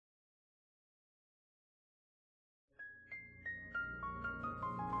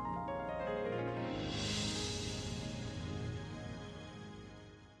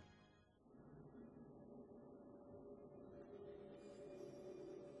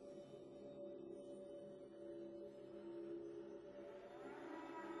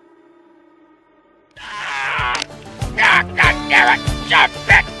Down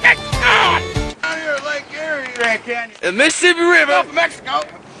here at Lake Erie, Grand Canyon. The Mississippi River. Gulf of Mexico.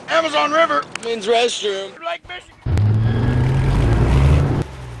 Amazon River. Men's restroom. Lake Michigan.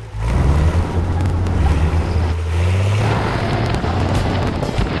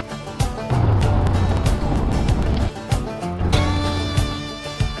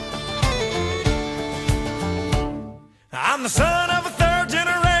 I'm the son of a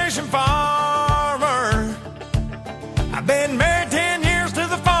third-generation farmer. I've been married 10 years to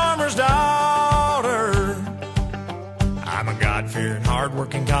the farmer's daughter. I'm a God-fearing,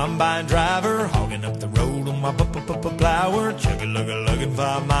 hard-working combine driver, hogging up the road on my plower, chugga-lugga-lugging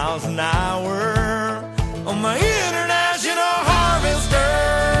 5 miles an hour on my international harvester.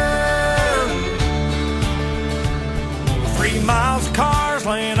 3 miles of cars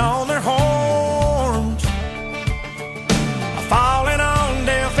laying on their horns, falling on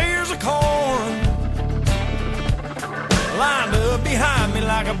deaf ears of corn, lined up behind me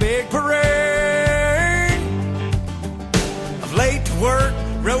like a big parade of late to work,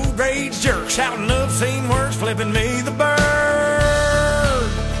 road rage jerks, shouting obscene words, flipping me the bird.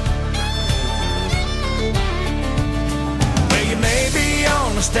 Well, you may be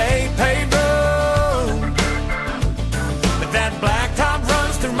on a state paved road, but that blacktop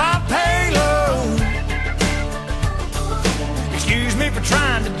runs through my payload. Excuse me for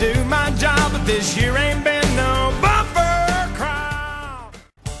trying to do my job, but this year ain't been no bumper crop.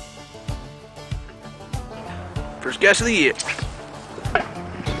 First guess of the year.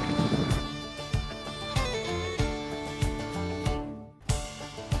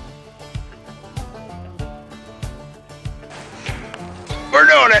 We're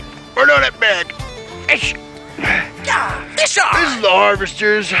doing it. We're doing it big. Fish. Yeah, fish on. This is the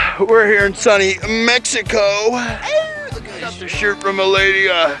Harvesters. We're here in sunny Mexico. Got the shirt from a lady.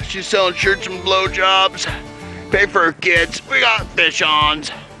 She's selling shirts and blowjobs. Pay for her kids. We got fish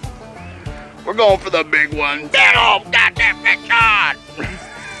ons. We're going for the big one. Big old goddamn fish on.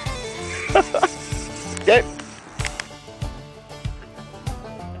 Okay.